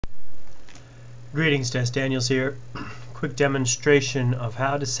Greetings, Des Daniels here. Quick demonstration of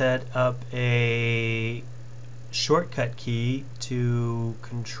how to set up a shortcut key to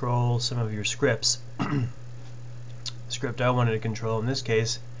control some of your scripts. The script I wanted to control in this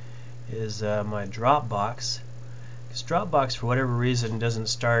case is my Dropbox. Because Dropbox, for whatever reason, doesn't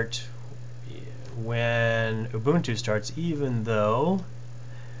start when Ubuntu starts, even though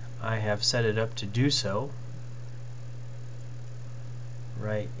I have set it up to do so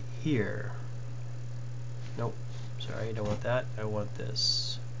right here. Nope, sorry, I don't want that. I want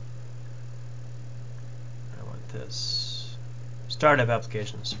this. I want this. Startup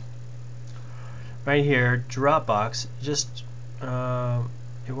applications. Right here, Dropbox, just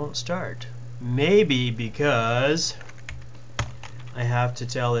it won't start. Maybe because I have to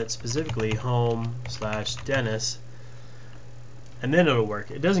tell it specifically home/Dennis, and then it'll work.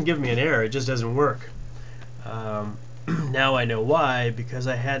 It doesn't give me an error, it just doesn't work. Now I know why, because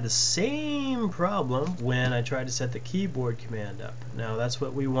I had the same problem when I tried to set the keyboard command up. Now that's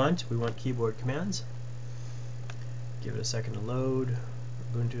what we want. We want keyboard commands. Give it a second to load.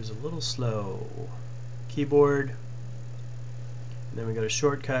 Ubuntu is a little slow. Keyboard. And then we go to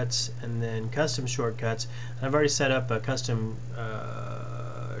shortcuts and then custom shortcuts. And I've already set up a custom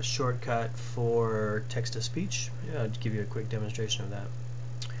shortcut for text-to-speech. Yeah, I'll give you a quick demonstration of that.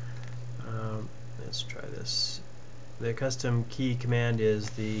 Let's try this. The custom key command is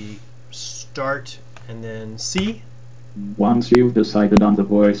the start and then C. Once you've decided on the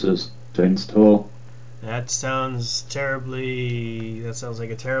voices to install. That sounds like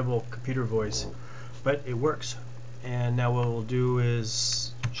a terrible computer voice, but it works. And now what we'll do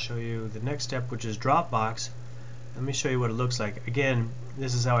is show you the next step, which is Dropbox. Let me show you what it looks like. Again,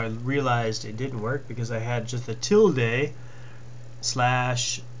 this is how I realized it didn't work, because I had just the tilde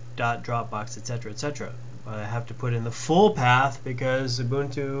 /.dropbox, etc., etc. I have to put in the full path because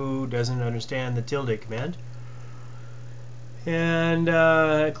Ubuntu doesn't understand the tilde command. And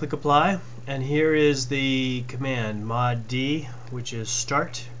click apply, and here is the command mod D, which is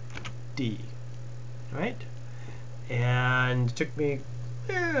start D. Right? And it took me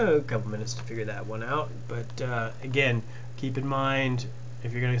a couple minutes to figure that one out, but again, keep in mind,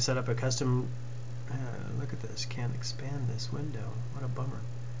 if you're going to set up a custom look at this, can't expand this window, what a bummer.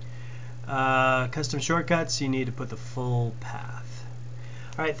 Custom shortcuts, you need to put the full path.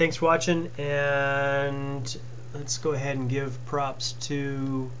 Alright, thanks for watching, and let's go ahead and give props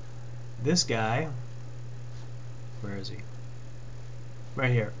to this guy. Where is he?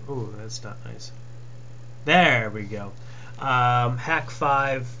 Right here. Ooh, that's not nice. There we go. Hack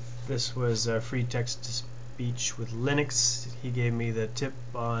 5, this was free text-to-speech with Linux. He gave me the tip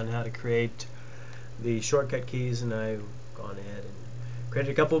on how to create the shortcut keys, and I've gone ahead and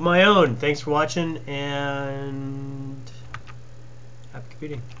created a couple of my own. Thanks for watching, and happy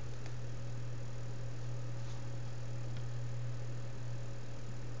computing.